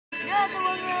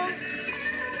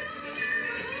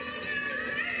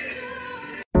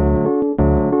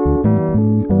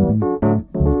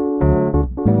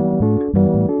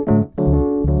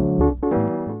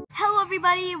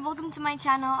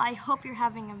channel. I hope you're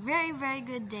having a very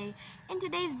good day. In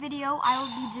today's video, I will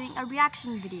be doing a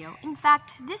reaction video. In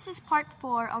fact, this is part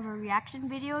 4 of a reaction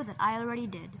video that I already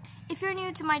did. If you're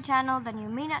new to my channel, then you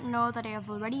may not know that I have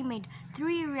already made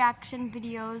 3 reaction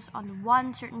videos on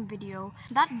one certain video.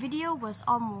 That video was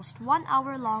almost 1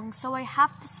 hour long, so I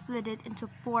have to split it into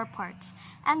 4 parts.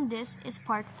 And this is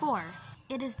part 4.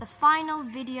 It is the final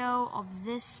video of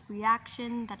this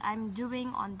reaction that I'm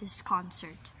doing on this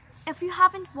concert. If you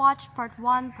haven't watched part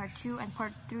 1, part 2, and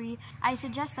part 3, I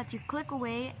suggest that you click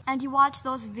away and you watch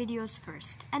those videos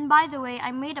first. And by the way,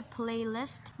 I made a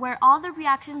playlist where all the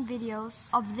reaction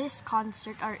videos of this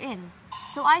concert are in.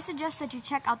 So I suggest that you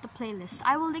check out the playlist.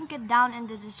 I will link it down in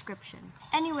the description.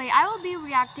 Anyway, I will be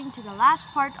reacting to the last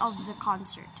part of the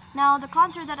concert. Now, the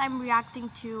concert that I'm reacting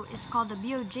to is called the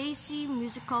BOJC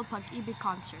musical Pag-ibig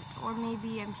concert. Or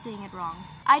maybe I'm saying it wrong.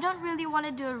 I don't really want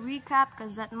to do a recap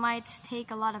because that might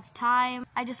take a lot of time.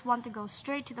 I just want to go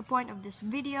straight to the point of this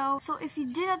video. So if you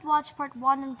did not watch part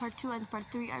 1 and part 2 and part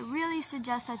 3, I really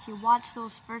suggest that you watch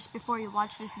those first before you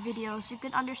watch this video so you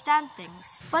can understand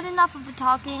things. But enough of the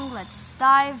talking, let's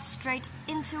dive straight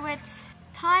into it.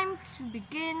 Time to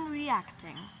begin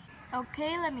reacting.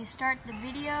 Okay, let me start the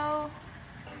video.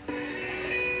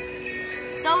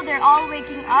 So they're all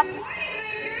waking up.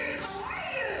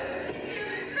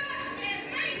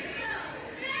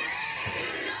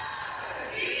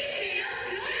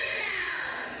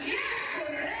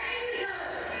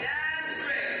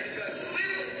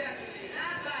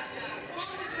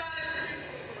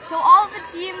 So all of the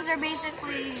teams are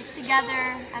basically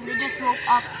together and they just woke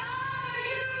up.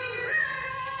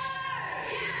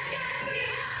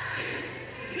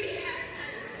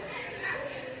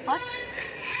 What?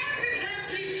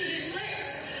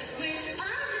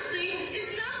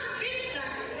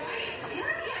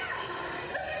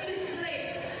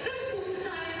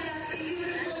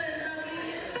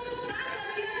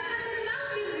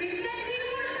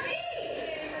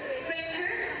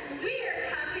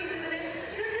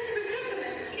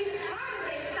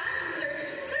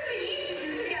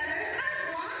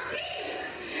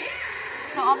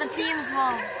 So all the teams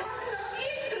will...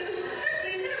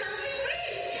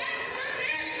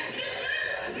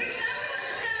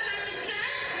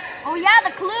 Oh yeah,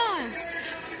 the clues!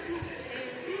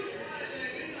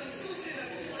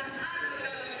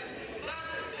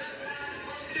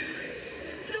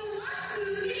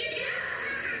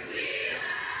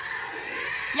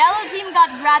 Yellow team got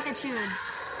gratitude.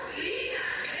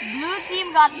 Blue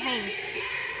team got faith.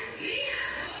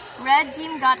 Red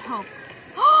team got hope.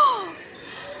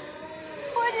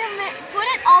 When you put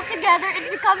it all together, it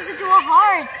becomes into a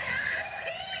heart.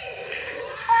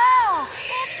 Wow,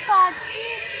 it's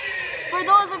Pag-ibig. For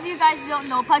those of you guys who don't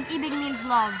know, Pag-ibig means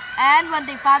love. And when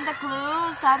they found the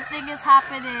clue, something is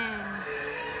happening.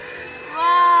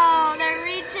 Wow, they're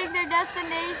reaching their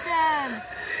destination.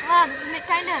 Wow, this is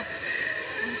kind of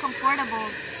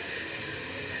uncomfortable.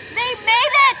 They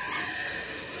made it!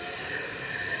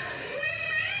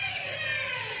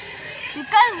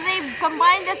 Because they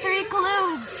combined the 3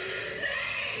 clues.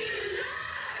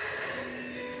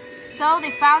 So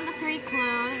they found the 3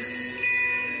 clues.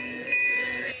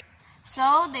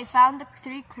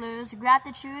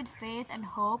 Gratitude, faith, and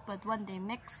hope. But when they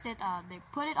mixed it up, they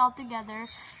put it all together,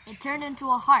 it turned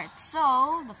into a heart.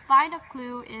 So the final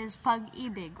clue is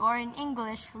Pag-ibig, or in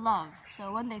English, love.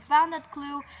 So when they found that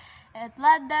clue, it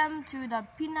led them to the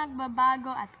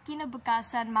pinagbabago at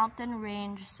kinabukasan mountain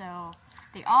range. So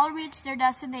they all reached their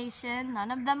destination.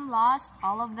 None of them lost.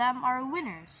 All of them are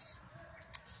winners.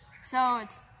 So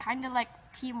it's kind of like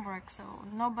teamwork. So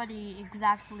nobody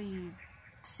exactly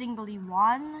singly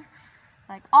won.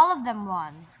 Like all of them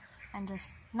won. And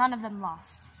just none of them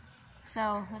lost.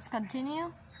 So let's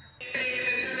continue.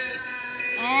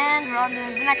 And we're on to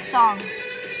the next song.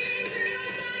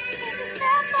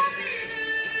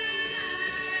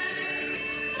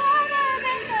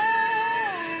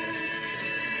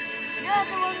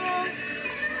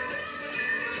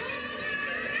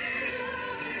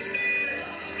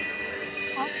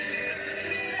 What?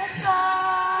 Let's go.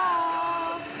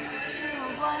 You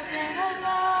wasn't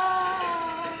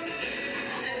alone.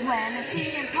 When I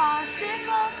see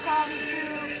impossible come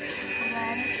true, when I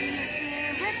see a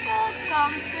miracle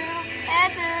come through,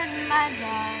 and turn my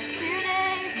doubt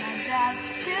today, my doubt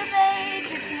to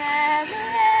faith. It's never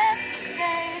left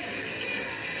faith.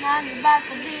 Nang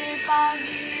Pag-ibig,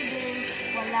 Pag-ibig,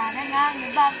 wala na nang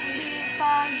Pag-ibig,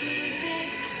 Pag-ibig,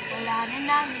 wala na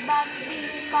nang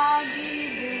Pag-ibig,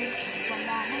 Pag-ibig,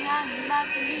 wala na nang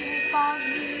Pag-ibig,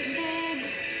 Pag-ibig.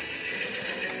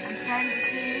 I'm starting to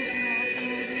see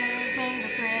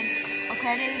fingerprints.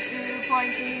 credit is due,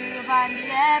 point to you, find the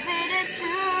evidence to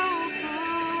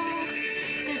prove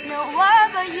there's no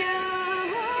one but you.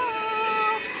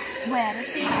 When I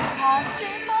see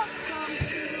impossible come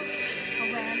true, or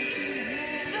when I see a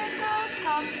miracle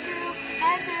come through,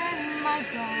 answer my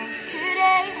doubt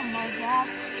today, my doubt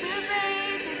to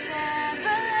faith is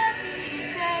ever left to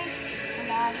faith. Well,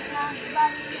 I'm not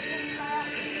lucky in love.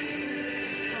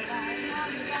 Well, I'm not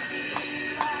lucky in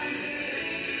love.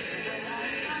 Well,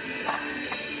 I'm not lucky in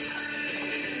love.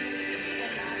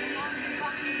 Well, I'm not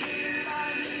lucky in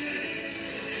love.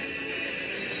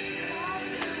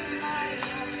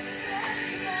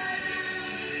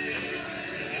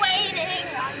 Waiting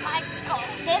on my call.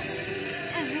 This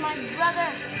is my brother,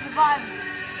 Revive.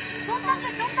 Don't touch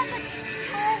it, don't touch it.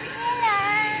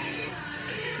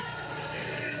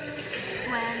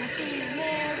 When I see a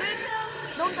miracle,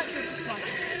 don't touch it, just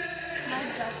watch. My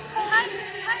dog. Say hi,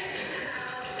 say hi.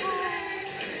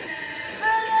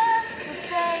 For love to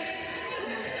fade,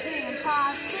 nothing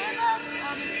impossible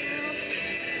come true.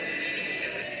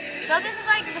 So this is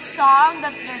like the song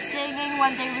that they're singing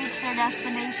when they reach their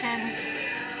destination.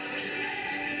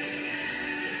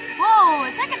 Whoa,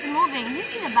 it's like it's moving. Do you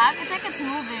see the back? It's like it's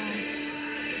moving.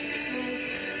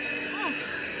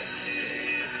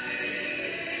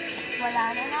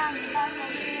 Wala na lang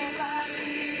pag-ibig.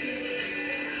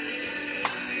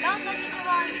 Don't touch it,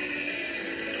 Javon.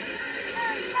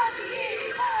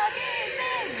 Pag-ibig!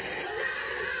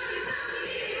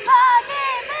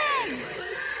 Pag-ibig!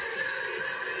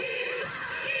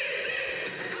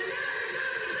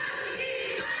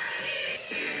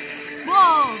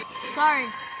 Whoa! Sorry.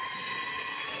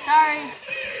 Sorry.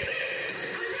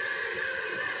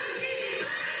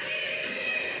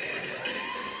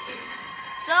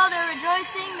 So they're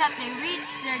rejoicing that they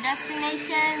reached their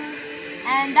destination,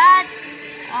 and that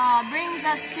brings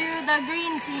us to the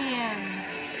green team.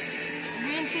 The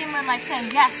green team were like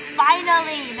saying, yes,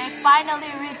 finally! They finally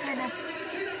reached their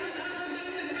destination.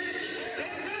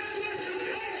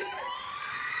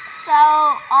 So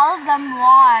all of them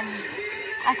won.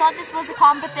 I thought this was a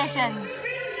competition.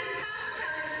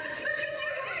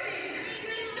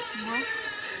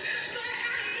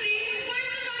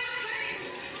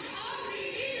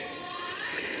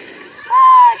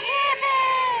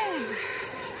 Pag-ibig!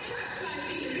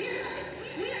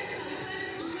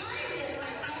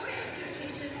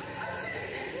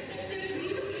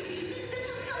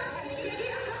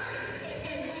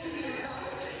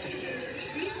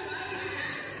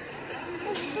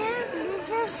 This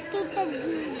is Tita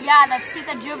Julie. Yeah, that's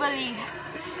Tita Jubilee.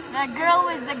 The girl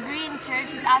with the green shirt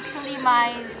is actually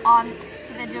my aunt,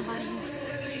 Tita Jubilee.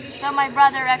 So my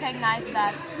brother recognized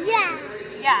that. Yeah.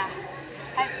 Yeah.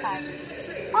 High five.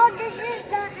 Oh, this is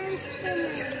the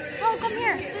instrument. Oh, come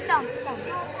here. Sit down. Sit down.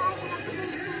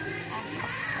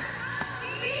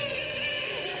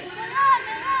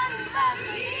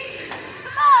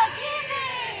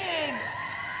 Pag-ibig!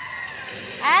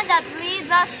 And that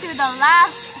leads us to the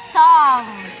last song.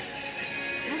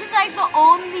 This is like the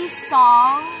only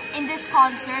song in this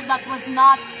concert that was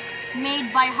not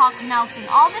made by Hawk Nelson.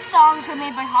 All the songs were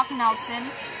made by Hawk Nelson,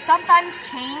 sometimes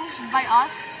changed by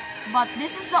us, but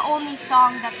this is the only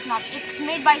song that's not. It's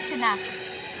made by SINACH.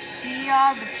 We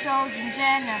are the chosen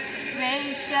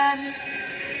generation,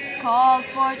 called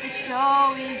forth to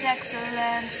show His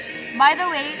excellence. By the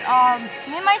way,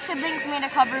 me and my siblings made a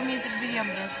cover music video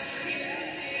of this.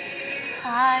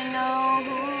 I know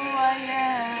who I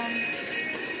am.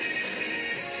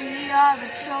 We are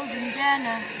the chosen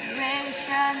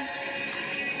generation,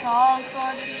 called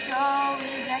for to show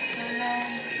His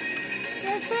excellence.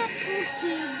 This is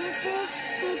Uki. This is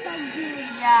Tita Julie.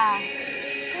 Yeah.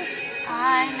 This is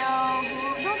I know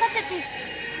who. Don't touch it, please.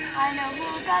 I know who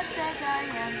God says I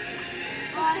am.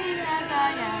 What He says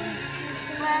I am.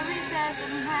 Where He says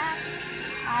I'm at.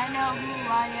 I know who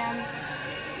I am.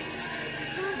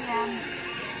 Yeah.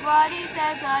 What He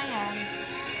says I am.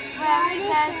 Where He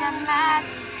says I'm at.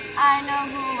 I know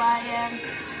who I am.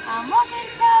 I'm walking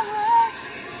power.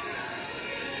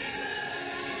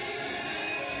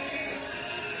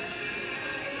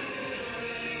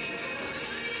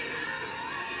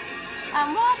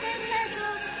 I'm walking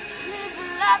miracles, live a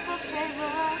life of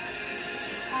favor.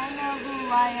 I know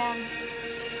who I am.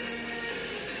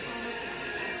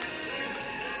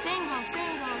 Single,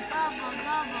 single, double,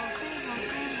 double, single,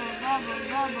 single, double,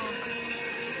 double.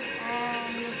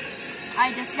 And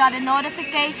I just got a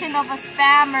notification of a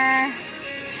spammer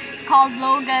called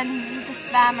Logan. He's a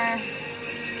spammer.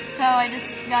 So I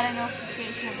just got a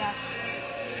notification of that.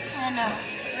 And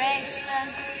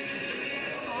ration.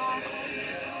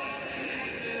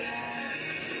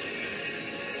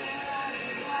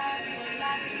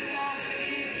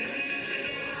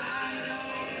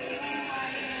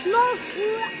 Know who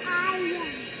I am.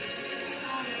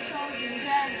 Chosen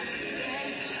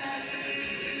generation,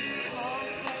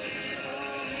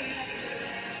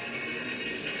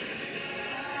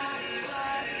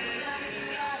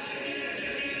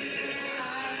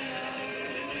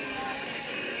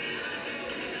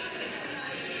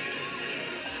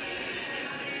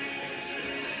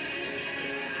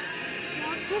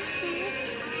 This is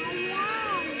I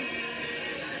am.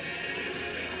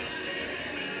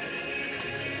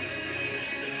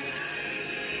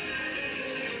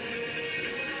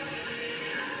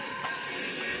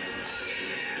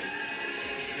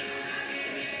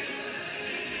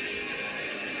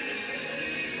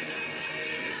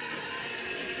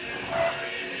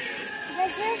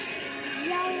 This is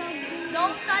yellow bee.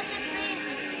 Don't touch it, please.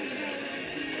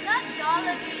 Not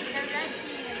Jollibee, the red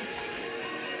team.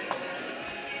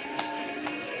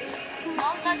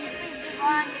 Don't touch it, please,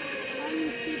 Devon.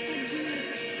 Tita G.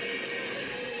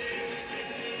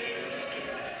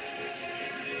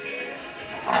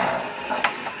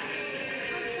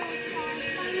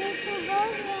 I need to go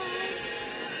there.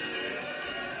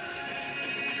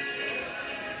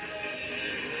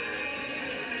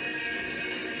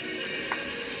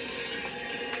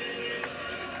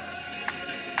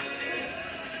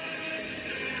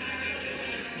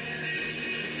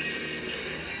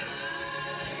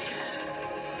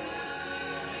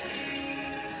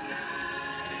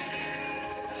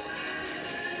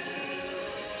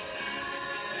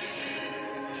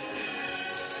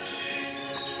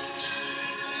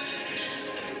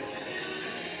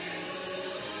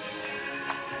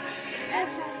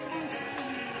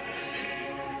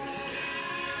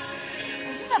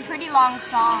 This is a pretty long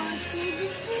song. See,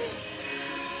 this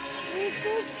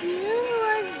is you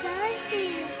was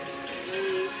dancing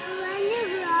when you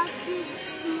grew up this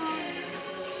small.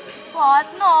 What?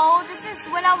 No, this is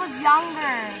when I was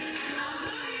younger.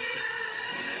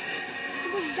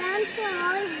 The dancer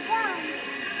always dance.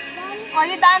 Or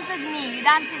you dance with me. You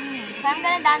dance with me. If I'm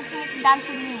gonna dance with you, dance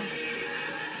with me.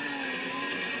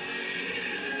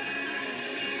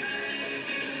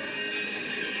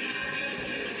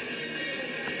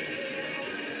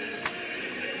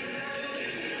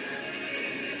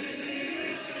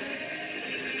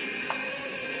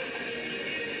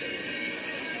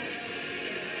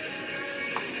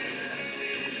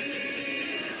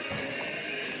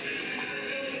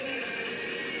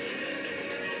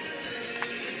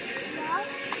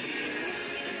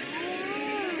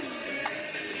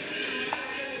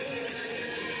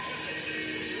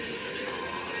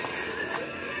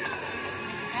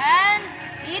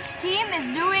 Each team is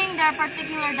doing their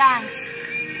particular dance.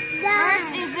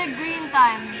 First is the green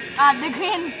time. The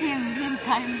green team. Green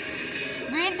time.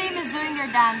 Green team is doing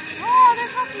their dance. Oh, they're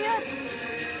so cute.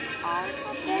 Oh, they're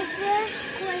so cute. This is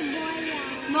Kuya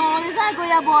Boyan. No, this is not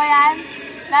Kuya Boyan.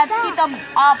 That's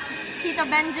Tito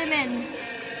Benjamin.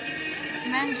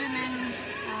 Benjamin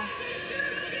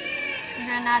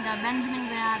Granada. Benjamin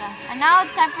Granada. And now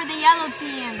it's time for the yellow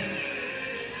team.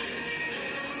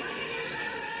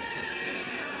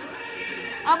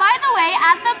 Oh, by the way,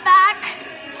 at the back,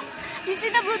 you see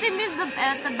the blue team is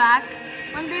at the back.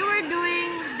 When they were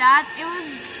doing that,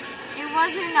 it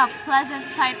wasn't a pleasant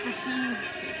sight to see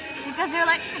because they're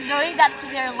like doing that to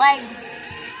their legs.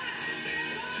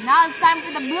 Now it's time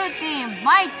for the blue team,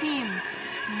 my team,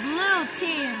 blue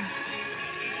team.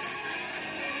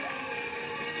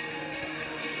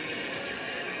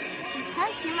 I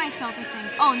can't see myself, I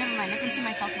think. Oh, never mind. I can see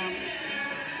myself now.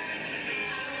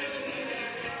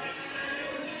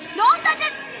 Don't touch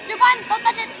it! Devon, don't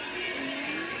touch it!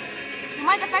 You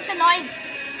might affect the noise.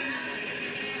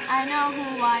 I know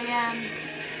who I am.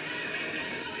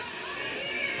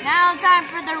 Now time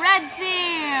for the red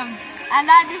team. And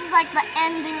this is like the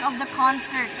ending of the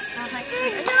concert. So it's like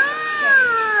We're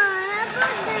done!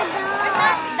 We're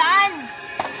not done.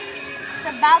 It's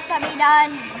about to be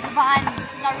done. Devon, this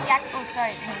is a react. Oh,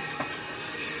 sorry.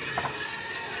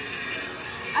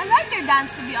 I like your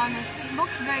dance, to be honest. It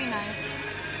looks very nice.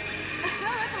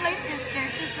 My sister,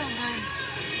 she's so good.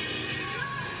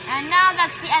 And now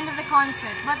that's the end of the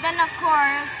concert. But then of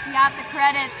course, you have to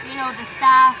credit, the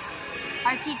staff,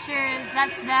 our teachers,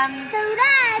 that's them.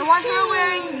 The ones who are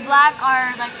wearing black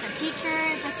are like the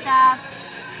teachers, the staff.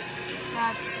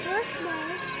 That's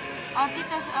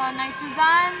Tito Nice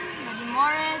Suzanne, Lady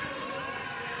Morris,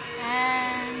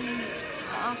 and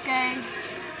okay.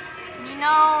 We're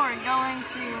going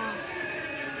to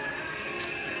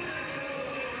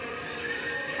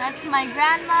that's my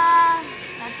grandma,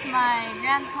 that's my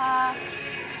grandpa,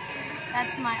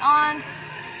 that's my aunt.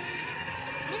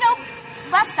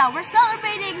 Basta, we're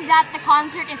celebrating that the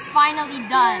concert is finally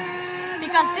done.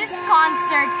 because this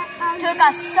concert took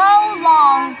us so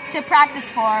long to practice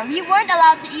for. We weren't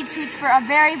allowed to eat sweets for a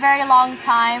very, very long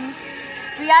time.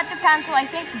 We had to cancel, I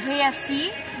think,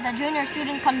 JSC, the Junior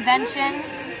Student Convention,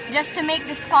 just to make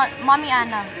this Mommy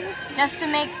Anna, just to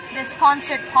make this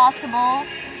concert possible.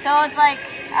 So it's like,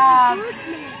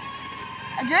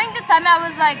 during this time I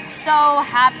was like so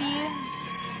happy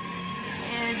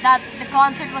that the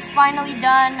concert was finally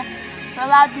done. We're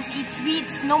allowed to eat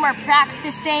sweets, no more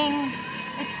practicing.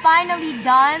 It's finally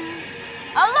done.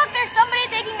 Oh look, there's somebody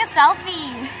taking a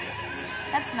selfie.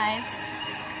 That's nice,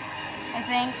 I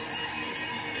think.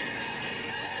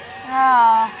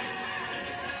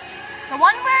 The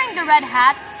one wearing the red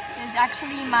hat is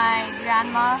actually my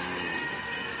grandma,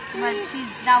 but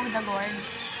she's now with the Lord.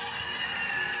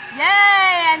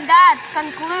 Yay! And that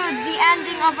concludes the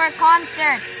ending of our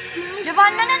concert.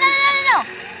 Jovan, no.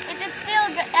 It's still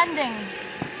ending.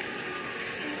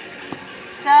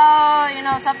 So, you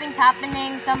know, something's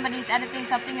happening. Somebody's editing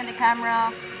something in the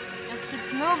camera. Just keeps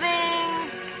moving.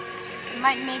 It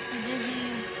might make you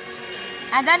dizzy.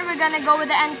 And then we're gonna go with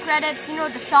the end credits. You know,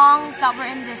 the songs that were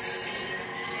in this.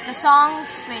 The songs.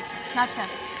 Wait, not yet.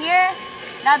 Here.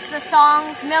 That's the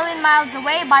songs Million Miles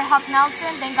Away by Huck Nelson.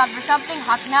 Thank God for Something,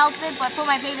 Huck Nelson. Put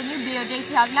my faith in you,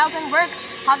 BOJC, Huck Nelson. Work,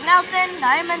 Huck Nelson.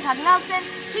 Diamonds, Huck Nelson.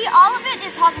 See, all of it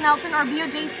is Huck Nelson or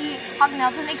BOJC, Huck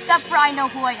Nelson, except for I Know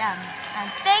Who I Am.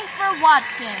 And thanks for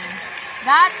watching.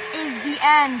 That is the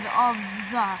end of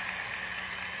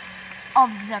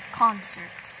the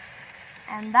concert.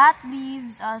 And that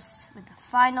leaves us with the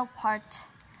final part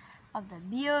of the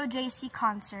BOJC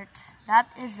concert.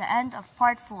 That is the end of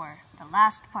part 4, the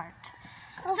last part.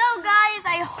 Okay. So guys,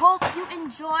 I hope you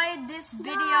enjoyed this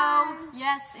video.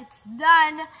 Yes, it's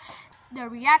done. The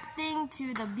reacting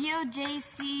to the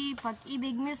BOJC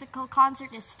Pag-ibig musical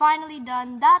concert is finally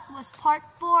done. That was part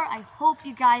 4. I hope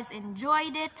you guys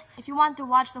enjoyed it. If you want to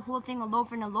watch the whole thing all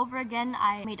over and all over again,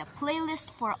 I made a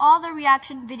playlist for all the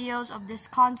reaction videos of this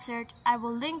concert. I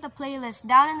will link the playlist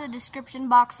down in the description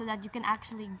box so that you can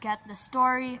actually get the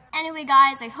story. Anyway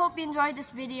guys, I hope you enjoyed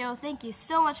this video. Thank you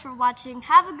so much for watching.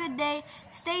 Have a good day.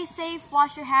 Stay safe.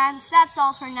 Wash your hands. That's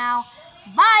all for now.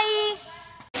 Bye!